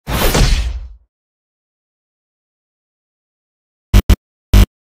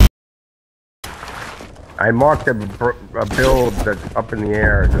I marked a build that's up in the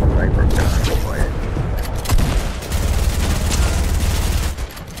air as a sniper gun.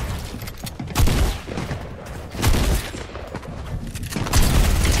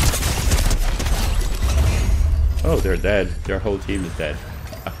 Oh, they're dead. Their whole team is dead.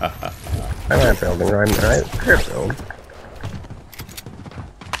 I'm not building, right? Can't build.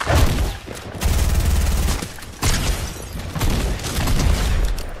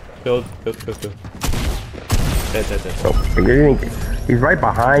 Build. Dead. Oh, he's right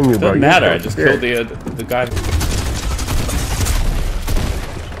behind you, bro. Doesn't matter. I just killed the guy.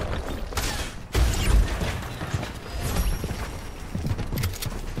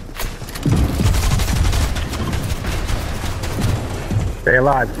 Stay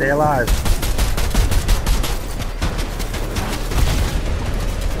alive, stay alive.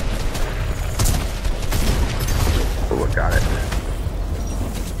 Oh, I got it.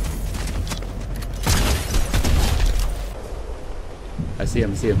 I see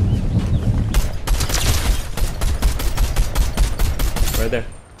him. Right there.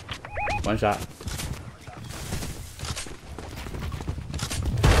 One shot.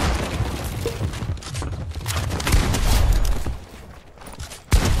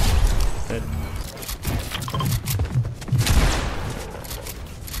 Dead.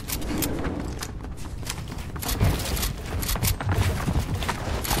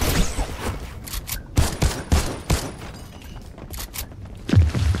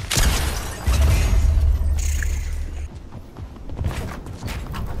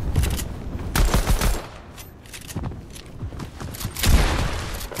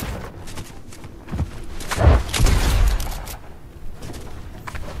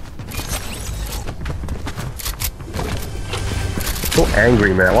 So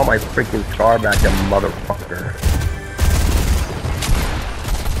angry, man. I want my freaking scar back, you motherfucker.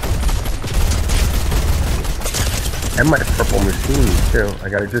 And my purple machine, too.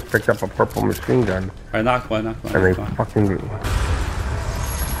 I just picked up a purple machine gun. Alright, knock one. And they fucking...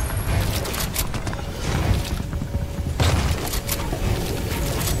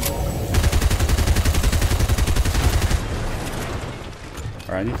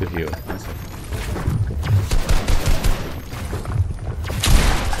 Alright, I need to heal.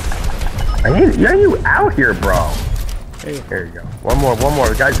 Yeah, you out here, bro. Hey. There you go. One more.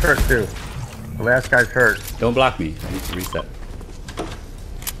 The guy's hurt, too. The last guy's hurt. Don't block me. I need to reset.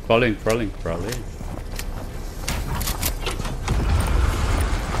 Crawling. Probably.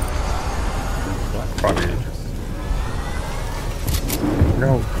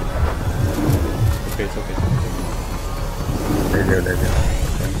 No. Okay, it's okay. They do.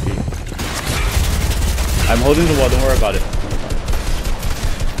 I'm holding the wall. Don't worry about it.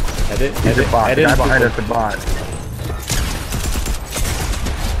 He's a bot. The guy behind us is a bot.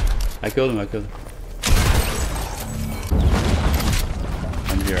 I killed him. I'm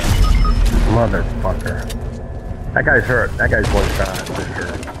here. Motherfucker. That guy's hurt. That guy's one shot for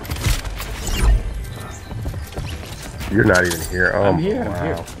sure. You're not even here. Oh, I'm here.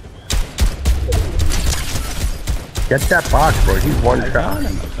 Wow. Get that box, bro. He's one shot. Got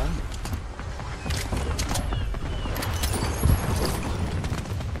him.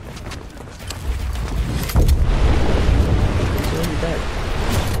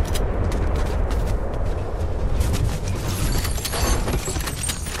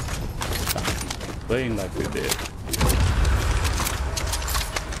 Playing like we did.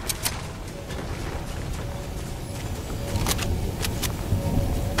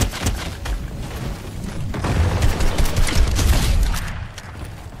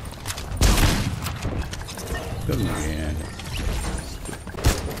 Come again.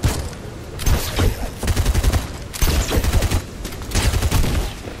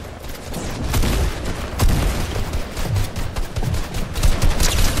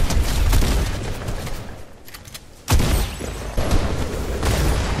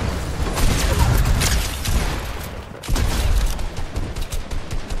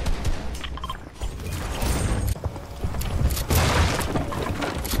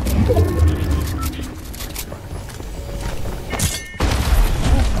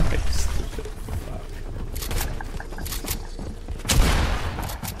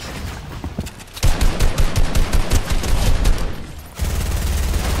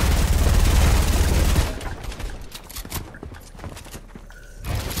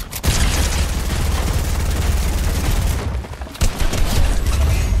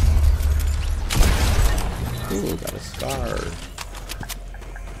 Ooh, got a scar.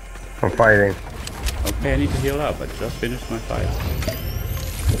 I'm fighting. Okay, I need to heal up. I just finished my fight.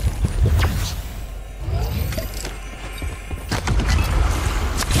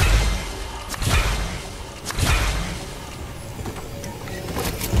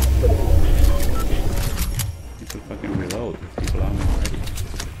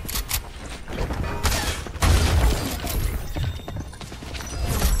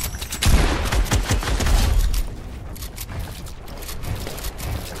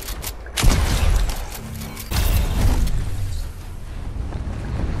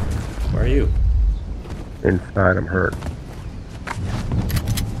 you? Inside, I'm hurt.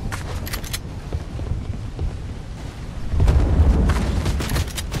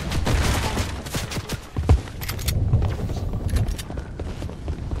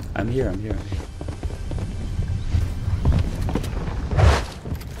 I'm here, I'm here.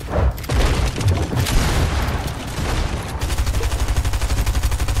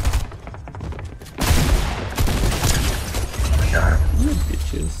 Got him. You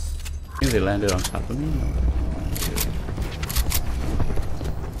bitches. I think they landed on top of me.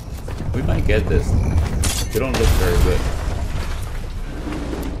 We might get this. They don't look very good.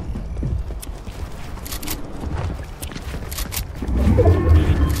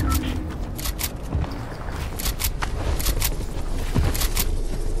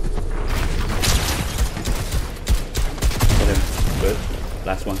 Hit him. Good.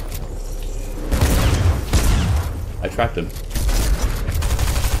 Last one. I trapped him.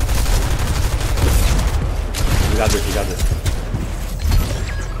 You got this, you got this.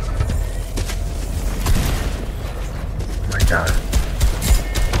 Oh my god.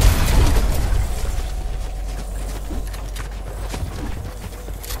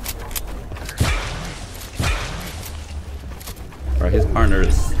 Alright, his partner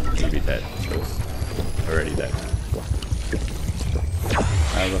is gonna be dead. So it's already dead.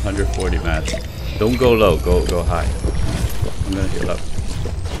 I have 140 mats. Don't go low, go high. I'm gonna heal up.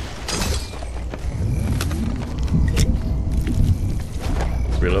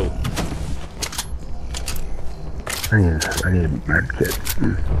 Reload. I need a med kit.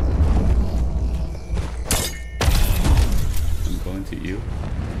 I'm going to you.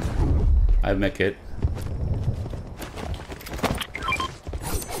 I have med kit.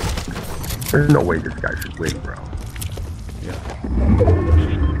 There's no way this guy should win, bro. Yeah.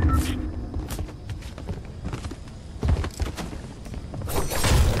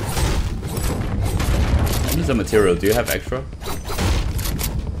 I need some material. Do you have extra?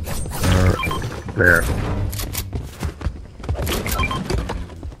 There.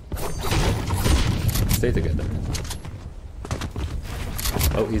 Stay together.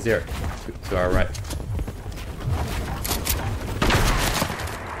 Oh, he's there. To our right.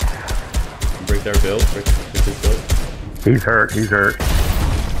 Break their build. Break his build. He's hurt. He's hurt.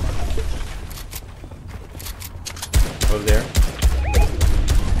 Over there.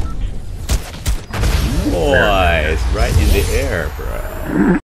 Nice. Right in the air,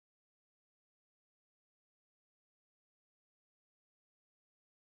 bro.